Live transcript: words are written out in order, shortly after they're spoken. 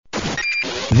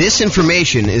This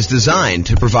information is designed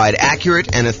to provide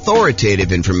accurate and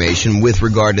authoritative information with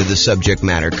regard to the subject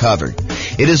matter covered.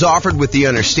 It is offered with the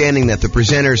understanding that the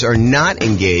presenters are not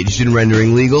engaged in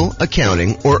rendering legal,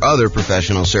 accounting, or other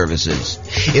professional services.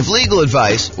 If legal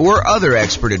advice or other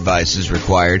expert advice is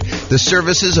required, the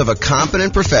services of a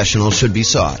competent professional should be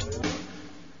sought.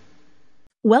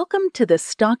 Welcome to the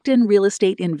Stockton Real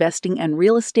Estate Investing and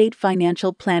Real Estate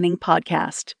Financial Planning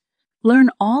Podcast.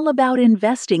 Learn all about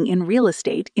investing in real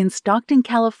estate in Stockton,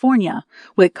 California,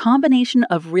 with a combination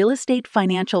of real estate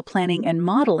financial planning and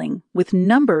modeling with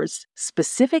numbers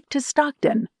specific to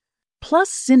Stockton, plus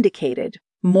syndicated,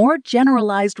 more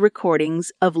generalized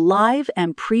recordings of live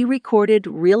and pre-recorded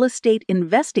real estate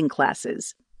investing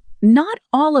classes, not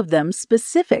all of them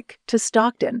specific to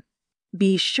Stockton.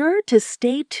 Be sure to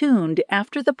stay tuned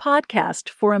after the podcast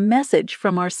for a message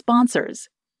from our sponsors.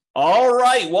 All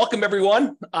right. Welcome,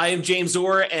 everyone. I am James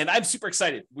Orr, and I'm super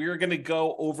excited. We're going to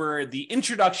go over the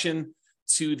introduction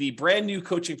to the brand new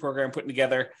coaching program I'm putting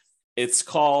together. It's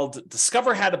called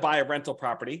Discover How to Buy a Rental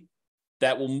Property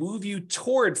that will move you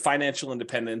toward financial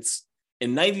independence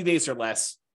in 90 days or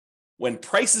less when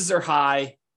prices are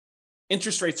high,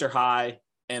 interest rates are high,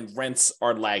 and rents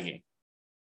are lagging.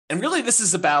 And really, this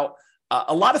is about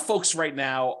a lot of folks right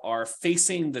now are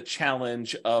facing the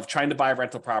challenge of trying to buy a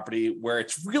rental property where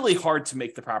it's really hard to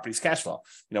make the property's cash flow.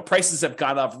 You know, prices have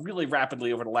gone up really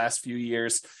rapidly over the last few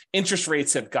years. Interest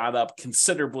rates have gone up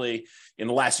considerably in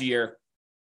the last year.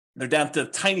 They're down to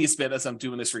the tiniest bit as I'm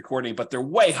doing this recording, but they're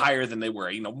way higher than they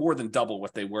were, more than double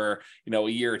what they were, a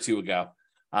year or two ago.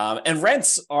 And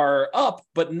rents are up,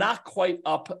 but not quite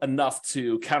up enough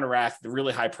to counteract the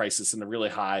really high prices and the really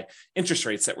high interest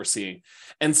rates that we're seeing.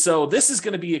 And so this is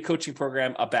going to be a coaching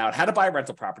program about how to buy a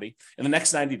rental property in the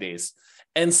next 90 days,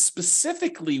 and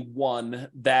specifically one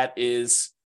that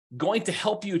is going to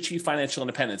help you achieve financial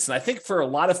independence. And I think for a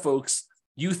lot of folks,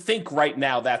 you think right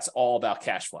now that's all about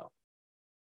cash flow.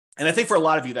 And I think for a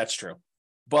lot of you, that's true.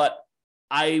 But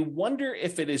I wonder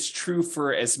if it is true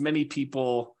for as many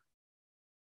people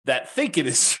that think it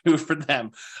is true for them.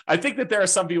 I think that there are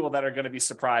some people that are going to be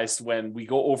surprised when we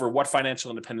go over what financial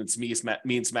independence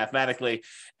means mathematically,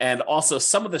 and also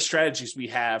some of the strategies we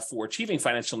have for achieving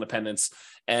financial independence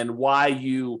and why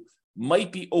you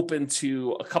might be open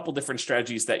to a couple different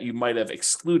strategies that you might have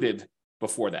excluded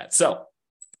before that. So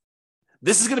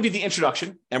this is going to be the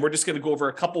introduction, and we're just going to go over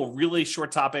a couple really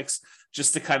short topics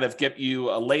just to kind of get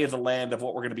you a lay of the land of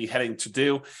what we're going to be heading to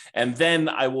do. And then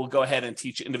I will go ahead and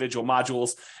teach individual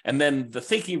modules. And then the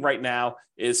thinking right now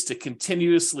is to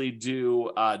continuously do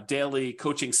daily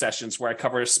coaching sessions where I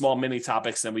cover small mini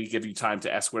topics, and we give you time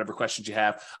to ask whatever questions you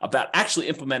have about actually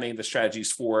implementing the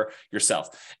strategies for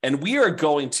yourself. And we are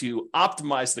going to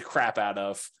optimize the crap out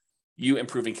of you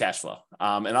improving cash flow.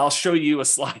 And I'll show you a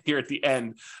slide here at the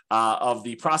end of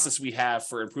the process we have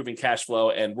for improving cash flow.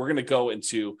 And we're going to go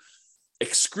into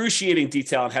excruciating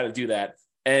detail on how to do that.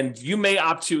 And you may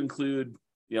opt to include,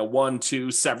 one,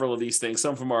 two, several of these things.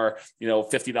 Some of them are,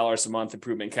 $50 a month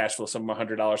improvement in cash flow. Some of them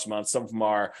are $100 a month. Some of them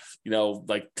are,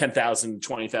 like $10,000,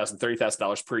 $20,000,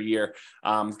 $30,000 per year,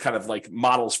 kind of like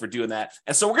models for doing that.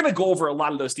 And so we're going to go over a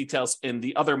lot of those details in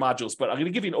the other modules, but I'm going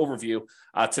to give you an overview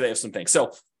today of some things.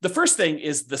 So the first thing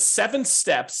is the 7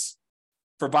 steps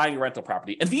for buying a rental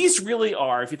property. And these really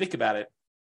are, if you think about it,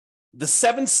 the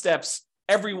 7 steps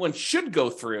everyone should go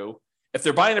through if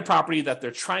they're buying a property that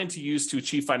they're trying to use to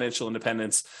achieve financial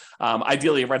independence,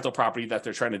 ideally a rental property that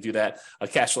they're trying to do that, a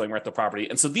cash flowing rental property.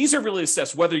 And so these are really the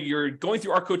steps, whether you're going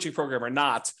through our coaching program or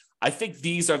not. I think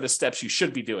these are the steps you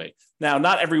should be doing. Now,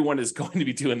 not everyone is going to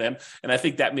be doing them, and I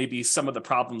think that may be some of the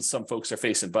problems some folks are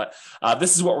facing, but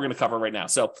this is what we're going to cover right now.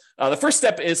 So the first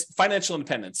step is financial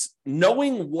independence,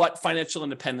 knowing what financial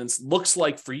independence looks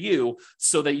like for you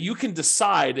so that you can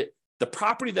decide the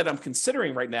property that I'm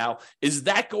considering right now, is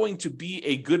that going to be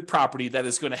a good property that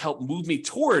is going to help move me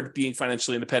toward being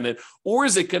financially independent? Or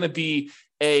is it going to be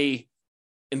a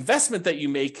investment that you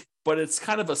make, but it's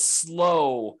kind of a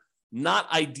slow,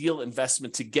 not ideal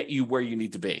investment to get you where you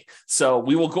need to be? So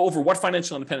we will go over what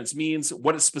financial independence means,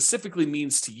 what it specifically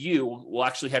means to you. We'll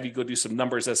actually have you go do some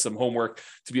numbers as some homework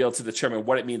to be able to determine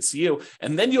what it means to you.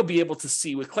 And then you'll be able to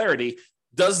see with clarity,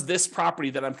 does this property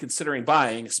that I'm considering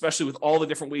buying, especially with all the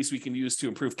different ways we can use to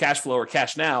improve cash flow or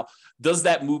cash now, does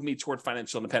that move me toward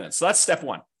financial independence? So that's step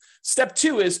 1. Step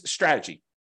 2 is strategy.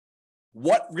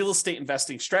 What real estate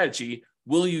investing strategy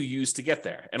will you use to get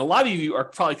there? And a lot of you are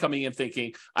probably coming in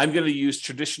thinking, I'm going to use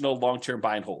traditional long-term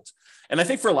buy and hold. And I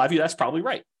think for a lot of you, that's probably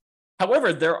right.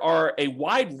 However, there are a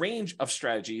wide range of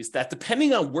strategies that,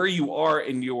 depending on where you are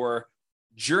in your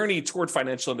journey toward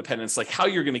financial independence, like how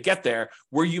you're going to get there,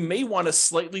 where you may want to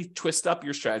slightly twist up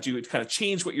your strategy, kind of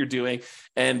change what you're doing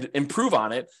and improve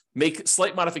on it, make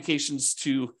slight modifications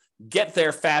to get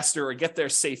there faster or get there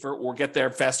safer or get there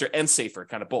faster and safer,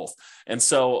 kind of both. And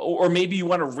so, or maybe you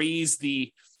want to raise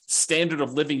the standard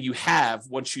of living you have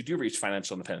once you do reach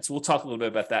financial independence. We'll talk a little bit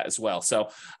about that as well. So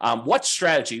what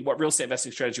real estate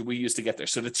investing strategy we use to get there?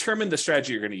 So determine the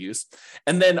strategy you're going to use.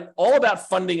 And then all about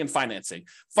funding and financing.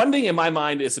 Funding, in my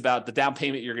mind, is about the down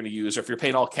payment you're going to use, or if you're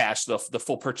paying all cash, the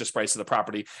full purchase price of the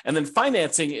property. And then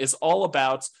financing is all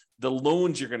about the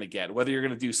loans you're going to get, whether you're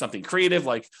going to do something creative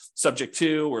like subject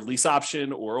to or lease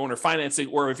option or owner financing,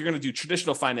 or if you're going to do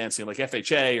traditional financing like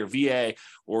FHA or VA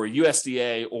or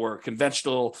USDA or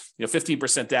conventional,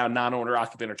 15% down non-owner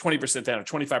occupant, or 20% down or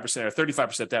 25% or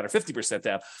 35% down or 50%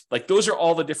 down. Like those are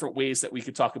all the different ways that we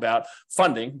could talk about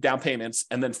funding, down payments,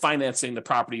 and then financing the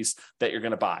properties that you're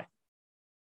going to buy.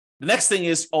 The next thing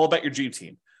is all about your dream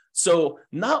team. So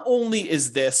not only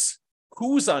is this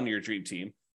who's on your dream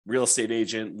team, real estate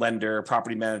agent, lender,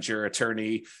 property manager,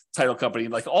 attorney, title company,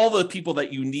 like all the people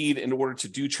that you need in order to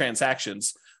do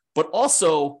transactions, but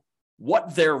also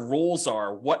what their roles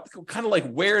are, what kind of like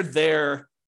where their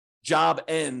job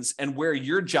ends and where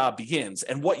your job begins,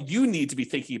 and what you need to be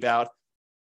thinking about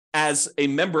as a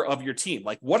member of your team.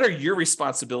 Like, what are your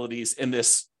responsibilities in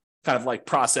this kind of like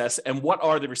process, and what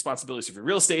are the responsibilities of your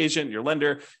real estate agent, your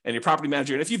lender, and your property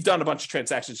manager? And if you've done a bunch of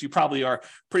transactions, you probably are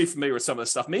pretty familiar with some of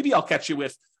this stuff. Maybe I'll catch you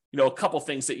with, a couple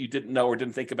things that you didn't know or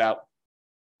didn't think about.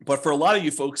 But for a lot of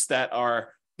you folks that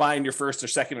are buying your first or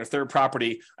second or third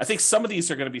property, I think some of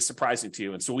these are going to be surprising to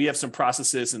you. And so we have some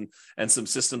processes and some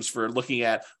systems for looking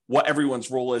at what everyone's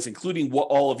role is, including what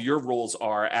all of your roles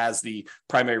are as the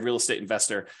primary real estate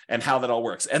investor and how that all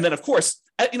works. And then, of course,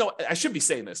 I should be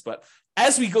saying this, but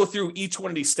as we go through each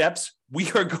one of these steps, we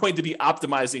are going to be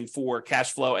optimizing for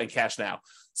cash flow and cash now.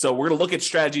 So we're going to look at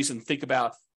strategies and think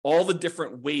about all the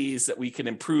different ways that we can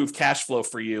improve cash flow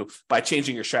for you by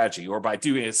changing your strategy, or by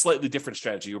doing a slightly different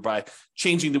strategy, or by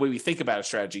changing the way we think about a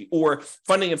strategy, or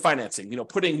funding and financing,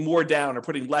 putting more down or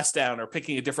putting less down, or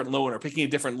picking a different loan or picking a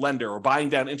different lender, or buying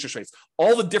down interest rates,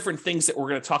 all the different things that we're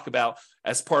going to talk about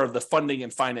as part of the funding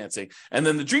and financing. And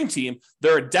then the dream team,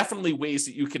 there are definitely ways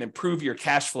that you can improve your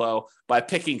cash flow by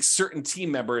picking certain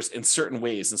team members in certain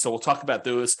ways. And so we'll talk about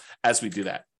those as we do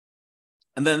that.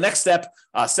 And then the next step,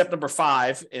 step number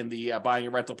 5 in the buying a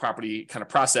rental property kind of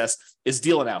process, is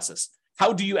deal analysis.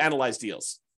 How do you analyze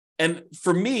deals? And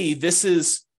for me, this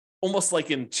is almost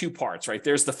like in 2 parts, right?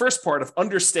 There's the first part of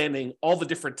understanding all the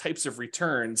different types of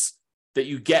returns that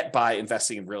you get by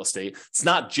investing in real estate. It's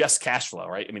not just cash flow,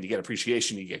 right? I mean, you get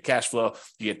appreciation, you get cash flow,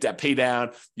 you get debt pay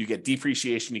down, you get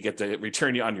depreciation, you get the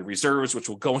return on your reserves, which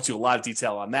we'll go into a lot of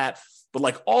detail on that. But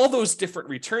like all those different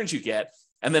returns you get,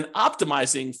 and then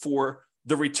optimizing for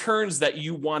the returns that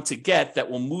you want to get that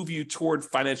will move you toward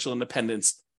financial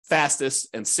independence fastest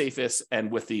and safest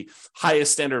and with the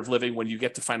highest standard of living when you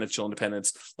get to financial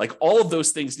independence. Like all of those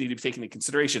things need to be taken into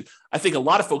consideration. I think a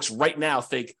lot of folks right now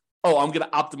think, oh, I'm going to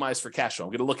optimize for cash flow.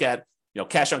 I'm going to look at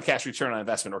cash on cash return on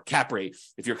investment, or cap rate,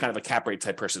 if you're kind of a cap rate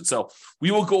type person. So we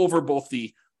will go over both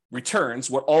the returns,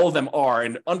 what all of them are,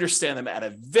 and understand them at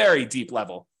a very deep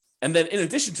level. And then in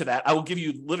addition to that, I will give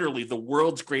you literally the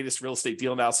world's greatest real estate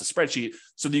deal analysis spreadsheet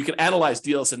so that you can analyze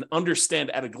deals and understand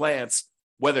at a glance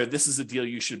whether this is a deal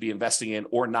you should be investing in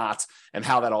or not, and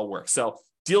how that all works. So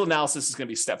deal analysis is going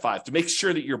to be step 5, to make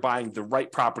sure that you're buying the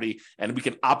right property and we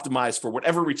can optimize for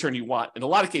whatever return you want. In a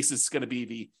lot of cases, it's going to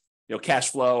be the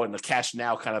cash flow and the cash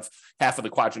now kind of half of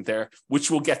the quadrant there, which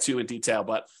we'll get to in detail.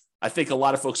 But I think a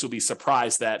lot of folks will be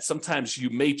surprised that sometimes you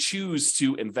may choose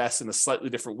to invest in a slightly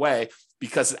different way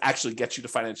because it actually gets you to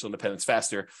financial independence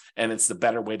faster, and it's the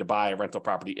better way to buy a rental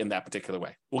property in that particular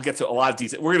way. We'll get to a lot of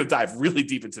detail. We're going to dive really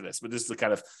deep into this, but this is the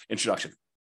kind of introduction.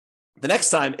 The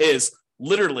next time is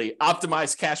literally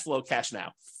optimize cash flow, cash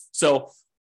now. So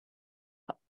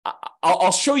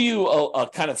I'll show you a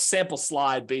kind of sample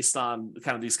slide based on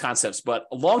kind of these concepts, but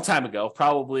a long time ago,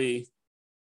 probably,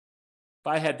 if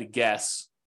I had to guess,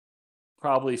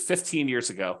 probably 15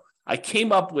 years ago, I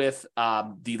came up with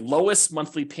the lowest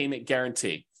monthly payment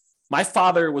guarantee. My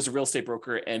father was a real estate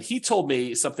broker, and he told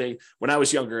me something when I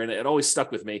was younger, and it always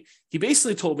stuck with me. He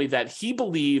basically told me that he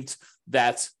believed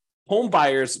that home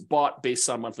buyers bought based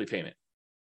on monthly payment,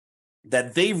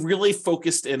 that they really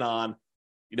focused in on,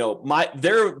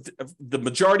 the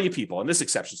majority of people, and there's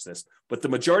exceptions to this, but the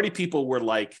majority of people were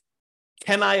like,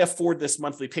 can I afford this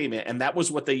monthly payment? And that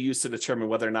was what they used to determine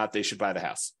whether or not they should buy the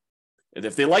house. And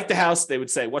if they like the house, they would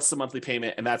say, what's the monthly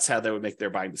payment? And that's how they would make their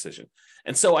buying decision.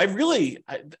 And so that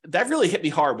really hit me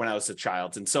hard when I was a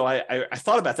child. And so I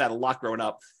thought about that a lot growing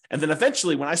up. And then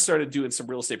eventually when I started doing some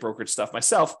real estate brokerage stuff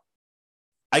myself,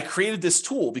 I created this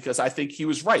tool because I think he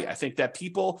was right. I think that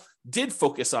people did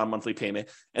focus on monthly payment.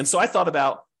 And so I thought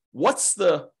about what's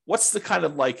the kind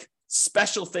of like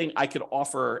special thing I could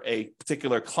offer a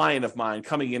particular client of mine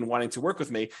coming in wanting to work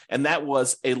with me. And that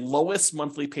was a lowest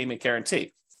monthly payment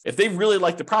guarantee. If they really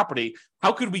like the property,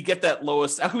 how could we get that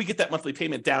monthly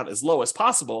payment down as low as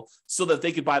possible so that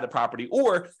they could buy the property?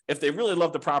 Or if they really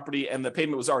love the property and the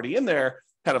payment was already in their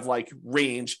kind of like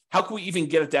range, how can we even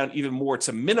get it down even more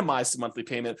to minimize the monthly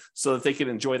payment so that they can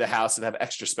enjoy the house and have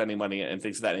extra spending money and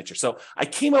things of that nature? So I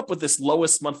came up with this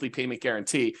lowest monthly payment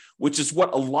guarantee, which is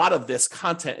what a lot of this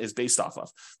content is based off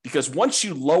of. Because once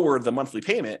you lower the monthly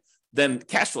payment, then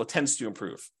cash flow tends to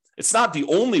improve. It's not the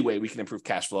only way we can improve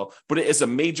cash flow, but it is a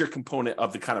major component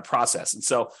of the kind of process. And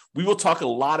so we will talk a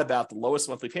lot about the lowest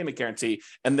monthly payment guarantee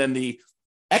and then the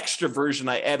extra version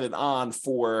I added on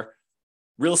for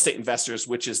real estate investors,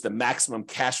 which is the maximum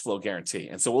cash flow guarantee.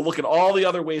 And so we'll look at all the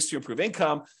other ways to improve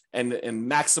income and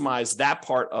maximize that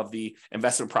part of the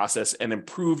investment process and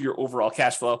improve your overall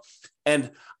cash flow. And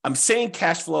I'm saying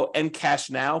cash flow and cash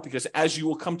now because as you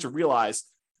will come to realize,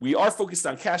 we are focused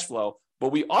on cash flow,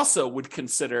 but we also would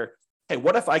consider, hey,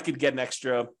 what if I could get an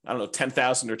extra, I don't know,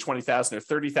 $10,000 or $20,000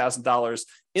 or $30,000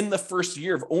 in the first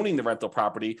year of owning the rental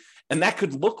property? And that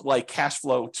could look like cash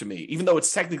flow to me, even though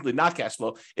it's technically not cash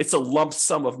flow. It's a lump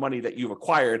sum of money that you've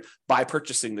acquired by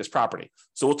purchasing this property.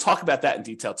 So we'll talk about that in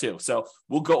detail too. So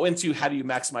we'll go into how do you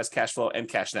maximize cash flow and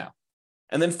cash now.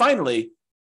 And then finally,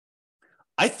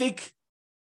 I think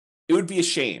it would be a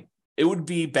shame. It would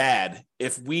be bad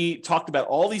if we talked about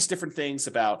all these different things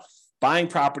about buying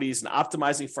properties and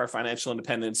optimizing for our financial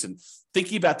independence and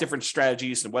thinking about different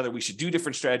strategies and whether we should do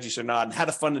different strategies or not and how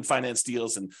to fund and finance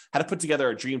deals and how to put together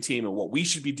a dream team and what we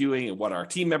should be doing and what our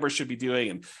team members should be doing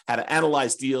and how to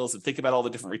analyze deals and think about all the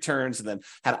different returns and then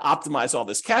how to optimize all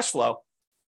this cash flow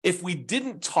if we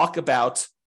didn't talk about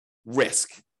risk,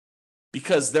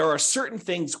 because there are certain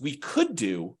things we could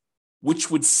do which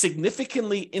would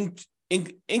significantly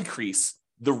increase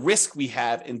the risk we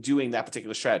have in doing that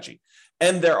particular strategy.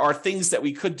 And there are things that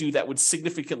we could do that would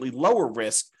significantly lower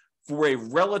risk for a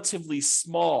relatively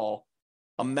small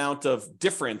amount of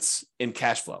difference in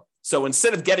cash flow. So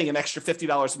instead of getting an extra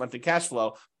 $50 a month in cash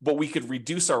flow, but we could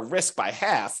reduce our risk by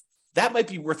half, that might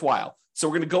be worthwhile. So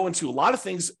we're going to go into a lot of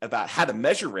things about how to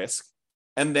measure risk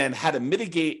and then how to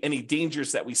mitigate any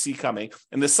dangers that we see coming.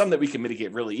 And there's some that we can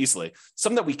mitigate really easily,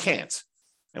 some that we can't.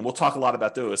 And we'll talk a lot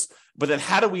about those. But then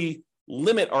how do we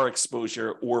limit our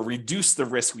exposure or reduce the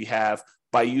risk we have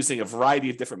by using a variety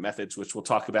of different methods, which we'll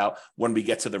talk about when we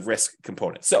get to the risk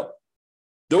component. So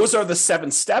those are the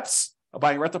 7 steps of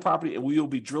buying rental property, and we will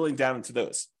be drilling down into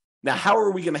those. Now, how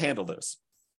are we going to handle those?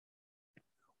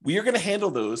 We are going to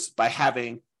handle those by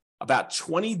having about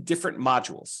 20 different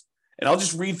modules. And I'll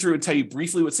just read through and tell you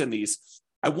briefly what's in these.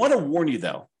 I want to warn you,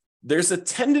 though, there's a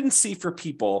tendency for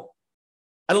people,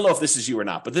 I don't know if this is you or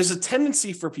not, but there's a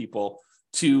tendency for people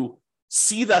to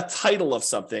see the title of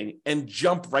something and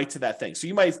jump right to that thing. So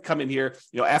you might come in here,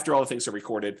 after all the things are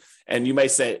recorded, and you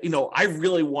might say, I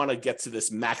really want to get to this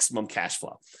maximum cash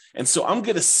flow. And so I'm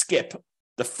going to skip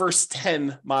the first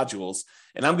 10 modules,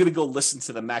 and I'm going to go listen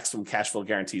to the maximum cash flow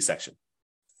guarantee section.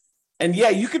 And yeah,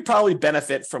 you could probably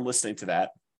benefit from listening to that,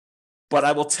 but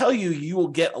I will tell you, you will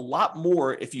get a lot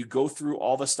more if you go through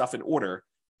all the stuff in order.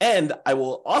 And I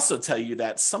will also tell you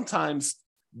that sometimes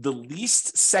the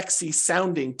least sexy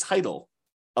sounding title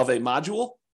of a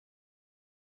module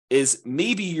is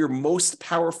maybe your most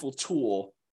powerful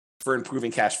tool for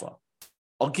improving cash flow.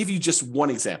 I'll give you just one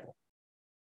example.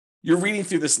 You're reading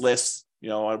through this list,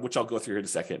 which I'll go through here in a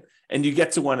second, and you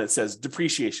get to one that says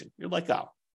depreciation. You're like, oh,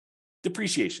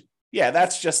 depreciation. Yeah,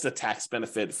 that's just a tax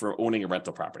benefit for owning a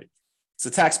rental property. It's a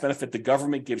tax benefit the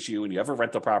government gives you when you have a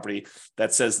rental property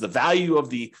that says the value of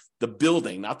the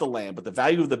building, not the land, but the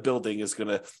value of the building is going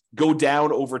to go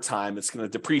down over time. It's going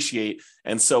to depreciate.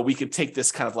 And so we can take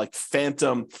this kind of like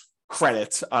phantom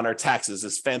credit on our taxes,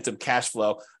 this phantom cash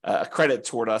flow, a credit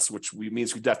toward us, which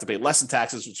means we'd have to pay less in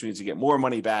taxes, which means you get more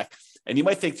money back. And you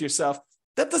might think to yourself,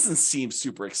 that doesn't seem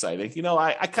super exciting.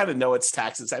 I kind of know it's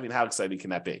taxes. I mean, how exciting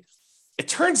can that be? It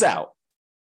turns out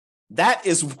that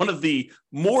is one of the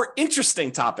more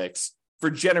interesting topics for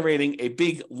generating a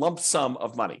big lump sum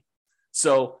of money.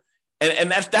 So, and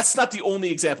that's not the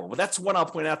only example, but that's one I'll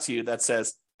point out to you that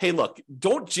says, hey, look,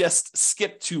 don't just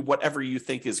skip to whatever you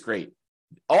think is great.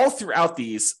 all throughout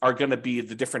these are going to be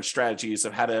the different strategies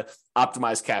of how to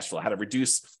optimize cash flow, how to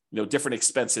reduce different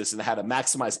expenses, and how to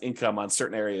maximize income on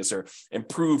certain areas, or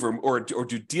improve or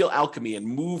do deal alchemy and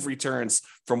move returns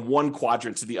from one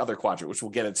quadrant to the other quadrant, which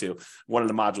we'll get into. One of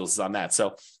the modules is on that.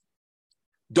 So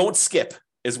don't skip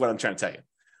is what I'm trying to tell you.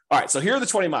 All right, so here are the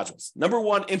 20 modules. Number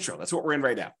 1, intro. That's what we're in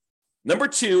right now. Number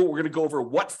 2, we're going to go over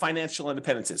what financial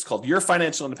independence is, called Your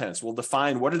Financial Independence. We'll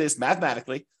define what it is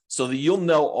mathematically so that you'll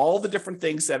know all the different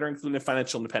things that are included in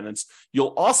financial independence.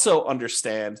 You'll also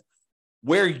understand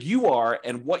where you are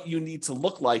and what you need to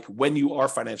look like when you are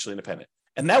financially independent.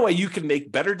 And that way you can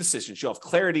make better decisions. You'll have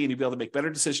clarity and you'll be able to make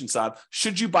better decisions on,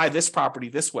 should you buy this property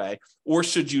this way, or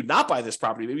should you not buy this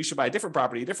property? Maybe you should buy a different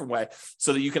property a different way,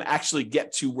 so that you can actually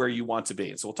get to where you want to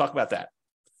be. And so we'll talk about that.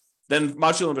 Then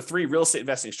module number 3, real estate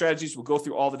investing strategies. We'll go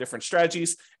through all the different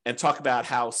strategies and talk about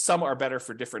how some are better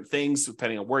for different things,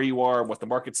 depending on where you are and what the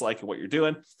market's like and what you're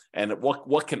doing, and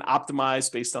what can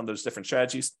optimize based on those different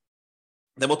strategies.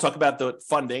 Then we'll talk about the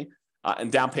funding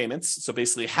and down payments. So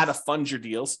basically how to fund your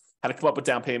deals, how to come up with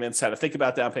down payments, how to think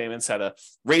about down payments, how to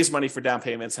raise money for down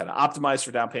payments, how to optimize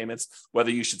for down payments,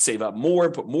 whether you should save up more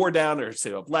and put more down, or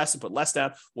save up less and put less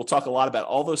down. We'll talk a lot about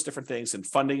all those different things, and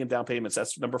funding and down payments.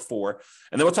 That's number 4.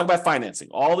 And then we'll talk about financing,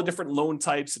 all the different loan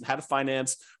types and how to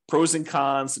finance, pros and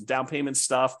cons, and down payment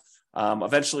stuff.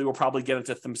 Eventually, we'll probably get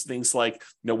into things like,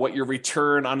 what your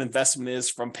return on investment is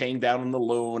from paying down on the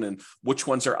loan, and which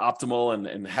ones are optimal,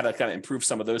 and how to kind of improve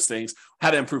some of those things,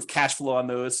 how to improve cash flow on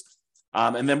those.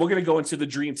 And then we're going to go into the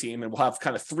Dream Team, and we'll have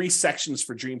kind of 3 sections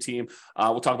for Dream Team.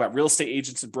 We'll talk about real estate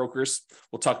agents and brokers.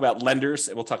 We'll talk about lenders,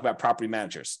 and we'll talk about property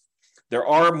managers. There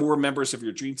are more members of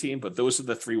your Dream Team, but those are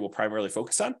the 3 we'll primarily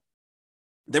focus on.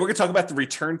 Then we're going to talk about the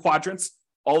return quadrants,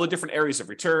 all the different areas of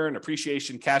return,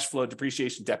 appreciation, cash flow,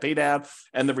 depreciation, debt pay down,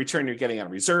 and the return you're getting on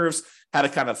reserves, how to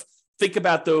kind of think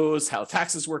about those, how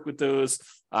taxes work with those,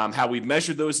 how we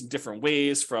measure those in different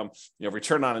ways, from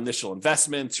return on initial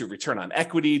investment to return on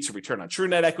equity to return on true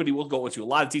net equity. We'll go into a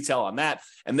lot of detail on that.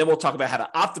 And then we'll talk about how to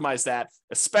optimize that,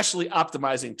 especially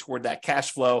optimizing toward that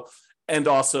cash flow and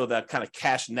also that kind of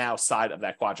cash now side of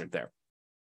that quadrant there.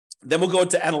 Then we'll go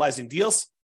into analyzing deals.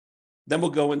 Then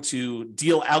we'll go into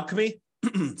deal alchemy.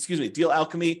 Excuse me. Deal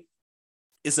alchemy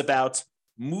is about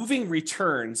moving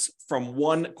returns from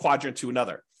one quadrant to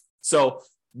another. So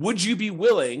would you be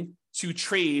willing to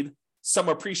trade some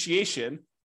appreciation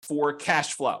for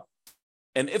cash flow?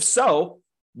 And if so,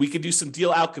 we could do some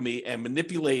deal alchemy and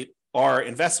manipulate our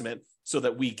investment so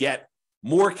that we get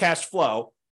more cash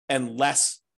flow and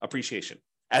less appreciation,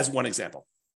 as one example.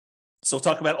 So we'll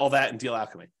talk about all that in deal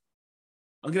alchemy.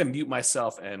 I'm going to mute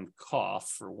myself and cough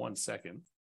for 1 second.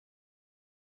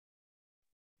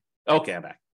 Okay, I'm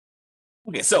back.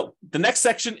 Okay, so the next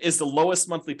section is the lowest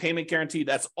monthly payment guarantee.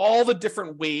 That's all the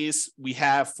different ways we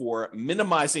have for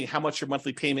minimizing how much your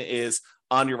monthly payment is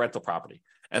on your rental property.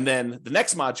 And then the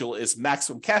next module is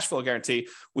maximum cash flow guarantee,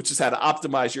 which is how to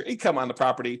optimize your income on the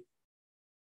property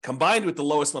combined with the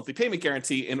lowest monthly payment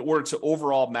guarantee in order to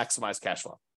overall maximize cash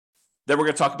flow. Then we're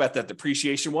going to talk about that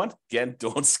depreciation one. Again,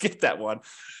 don't skip that one.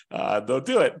 Don't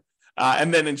do it.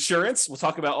 And then insurance. We'll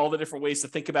talk about all the different ways to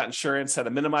think about insurance, how to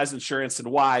minimize insurance,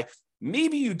 and why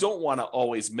maybe you don't want to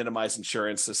always minimize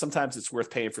insurance. So sometimes it's worth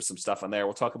paying for some stuff on there.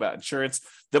 We'll talk about insurance.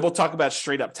 Then we'll talk about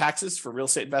straight up taxes for real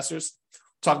estate investors.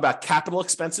 Talk about capital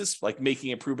expenses, like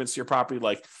making improvements to your property,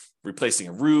 like replacing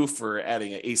a roof or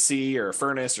adding an AC or a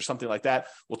furnace or something like that.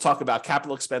 We'll talk about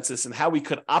capital expenses and how we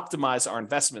could optimize our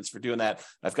investments for doing that.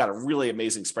 I've got a really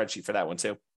amazing spreadsheet for that one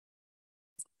too.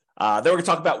 Then we're going to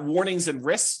talk about warnings and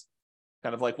risks,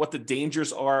 kind of like what the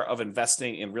dangers are of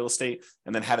investing in real estate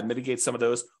and then how to mitigate some of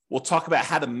those. We'll talk about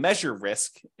how to measure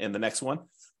risk in the next one,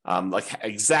 like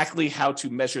exactly how to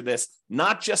measure this,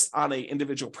 not just on an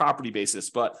individual property basis,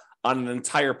 but on an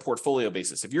entire portfolio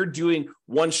basis. If you're doing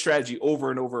one strategy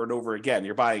over and over and over again,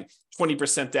 you're buying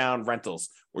 20% down rentals,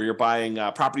 or you're buying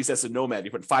properties as a nomad, you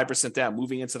put 5% down,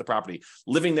 moving into the property,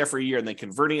 living there for a year, and then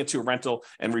converting it to a rental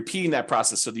and repeating that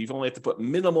process so that you've only have to put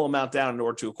minimal amount down in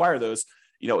order to acquire those.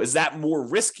 Is that more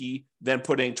risky than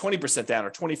putting 20% down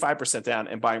or 25% down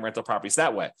and buying rental properties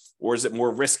that way? Or is it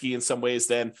more risky in some ways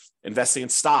than investing in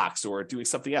stocks or doing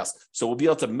something else? So we'll be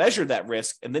able to measure that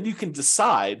risk, and then you can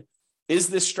decide, is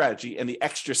this strategy and the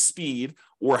extra speed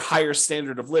or higher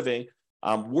standard of living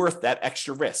worth that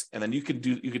extra risk? And then you can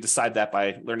decide that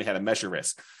by learning how to measure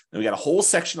risk. Then we got a whole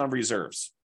section on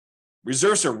reserves.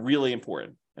 Reserves are really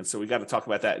important. And so we got to talk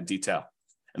about that in detail.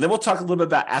 And then we'll talk a little bit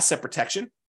about asset protection.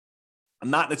 I'm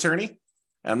not an attorney,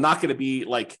 and I'm not going to be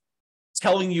like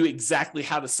telling you exactly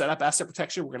how to set up asset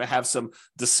protection. We're going to have some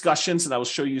discussions, and I will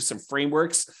show you some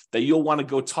frameworks that you'll want to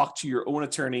go talk to your own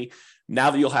attorney now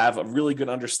that you'll have a really good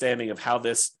understanding of how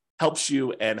this helps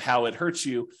you and how it hurts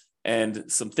you,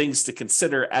 and some things to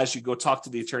consider as you go talk to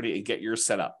the attorney and get yours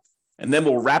set up. And then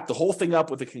we'll wrap the whole thing up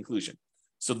with a conclusion.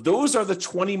 So those are the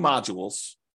 20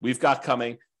 modules we've got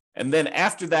coming. And then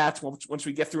after that, once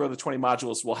we get through the 20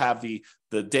 modules, we'll have the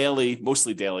daily,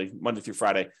 mostly daily, Monday through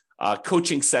Friday,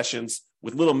 coaching sessions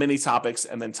with little mini topics,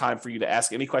 and then time for you to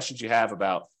ask any questions you have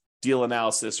about deal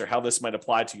analysis or how this might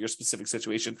apply to your specific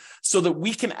situation, so that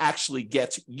we can actually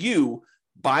get you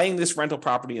buying this rental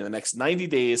property in the next 90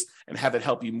 days and have it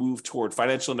help you move toward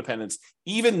financial independence,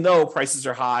 even though prices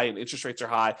are high and interest rates are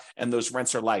high and those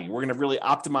rents are lagging. We're going to really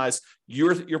optimize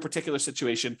your particular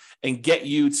situation and get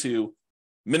you to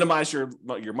minimize your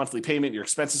monthly payment, your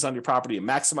expenses on your property, and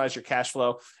maximize your cash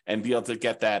flow, and be able to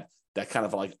get that kind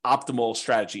of like optimal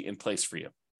strategy in place for you.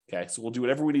 Okay, so we'll do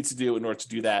whatever we need to do in order to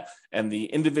do that. And the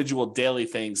individual daily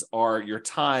things are your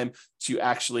time to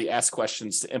actually ask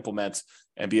questions, to implement,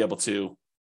 and be able to,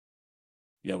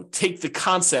 take the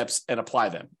concepts and apply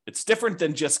them. It's different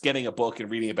than just getting a book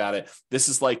and reading about it. This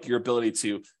is like your ability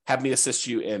to have me assist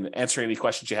you in answering any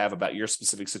questions you have about your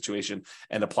specific situation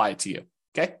and apply it to you.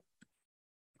 Okay.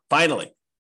 Finally.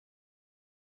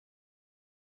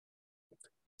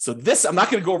 So this, I'm not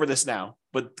going to go over this now,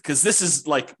 but because this is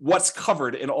like what's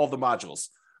covered in all the modules,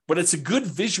 but it's a good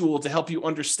visual to help you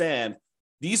understand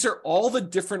these are all the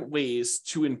different ways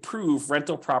to improve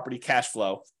rental property cash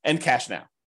flow and cash now.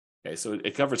 Okay, so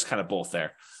it covers kind of both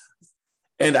there.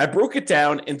 And I broke it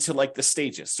down into like the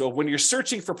stages. So when you're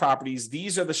searching for properties,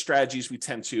 these are the strategies we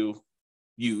tend to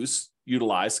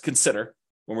utilize, consider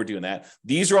when we're doing that.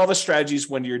 These are all the strategies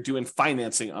when you're doing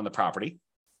financing on the property.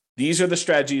 These are the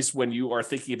strategies when you are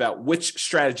thinking about which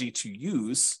strategy to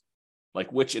use,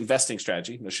 like which investing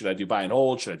strategy. Should I do buy and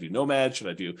hold? Should I do nomad? Should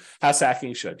I do house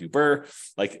hacking? Should I do BRRRR?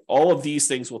 Like all of these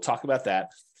things, we'll talk about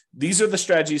that. These are the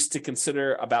strategies to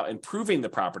consider about improving the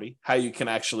property, how you can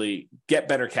actually get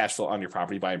better cash flow on your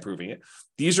property by improving it.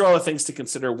 These are all the things to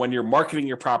consider when you're marketing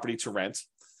your property to rent.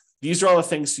 These are all the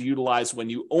things to utilize when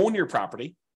you own your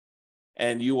property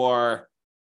and you are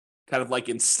kind of like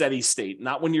in steady state,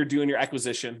 not when you're doing your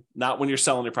acquisition, not when you're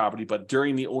selling your property, but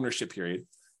during the ownership period.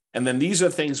 And then these are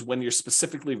things when you're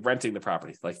specifically renting the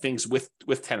property, like things with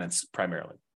tenants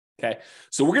primarily. Okay,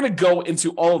 so we're going to go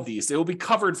into all of these. They will be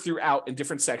covered throughout in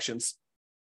different sections.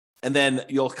 And then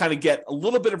you'll kind of get a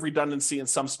little bit of redundancy in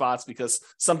some spots because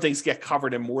some things get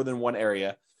covered in more than one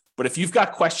area. But if you've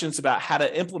got questions about how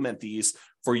to implement these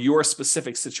for your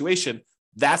specific situation,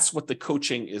 that's what the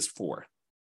coaching is for.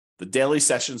 The daily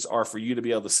sessions are for you to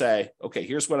be able to say, okay,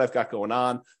 here's what I've got going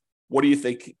on. What do you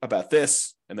think about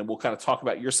this? And then we'll kind of talk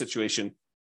about your situation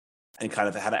and kind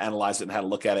of how to analyze it and how to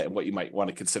look at it and what you might want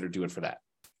to consider doing for that.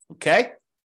 Okay,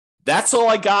 that's all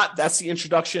I got. That's the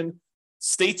introduction.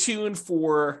 Stay tuned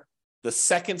for the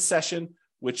second session,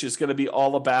 which is going to be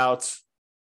all about,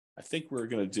 I think we're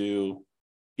going to do,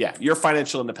 your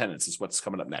financial independence is what's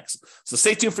coming up next. So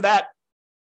stay tuned for that.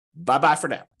 Bye-bye for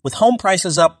now. With home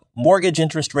prices up, mortgage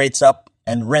interest rates up,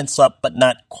 and rents up, but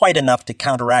not quite enough to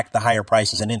counteract the higher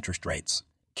prices and interest rates,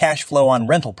 cash flow on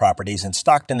rental properties in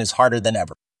Stockton is harder than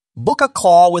ever. Book a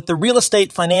call with the Real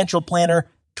Estate Financial Planner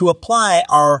to apply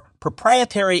our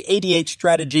proprietary 88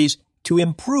 strategies to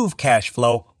improve cash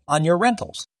flow on your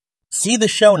rentals. See the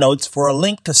show notes for a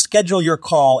link to schedule your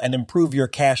call and improve your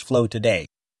cash flow today.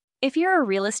 If you're a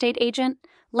real estate agent,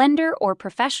 lender, or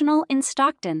professional in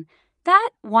Stockton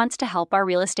that wants to help our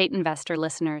real estate investor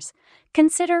listeners,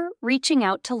 consider reaching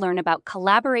out to learn about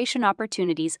collaboration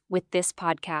opportunities with this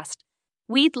podcast.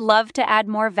 We'd love to add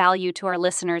more value to our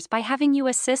listeners by having you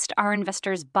assist our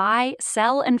investors buy,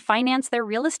 sell, and finance their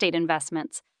real estate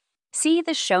investments. See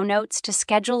the show notes to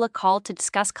schedule a call to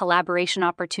discuss collaboration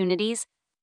opportunities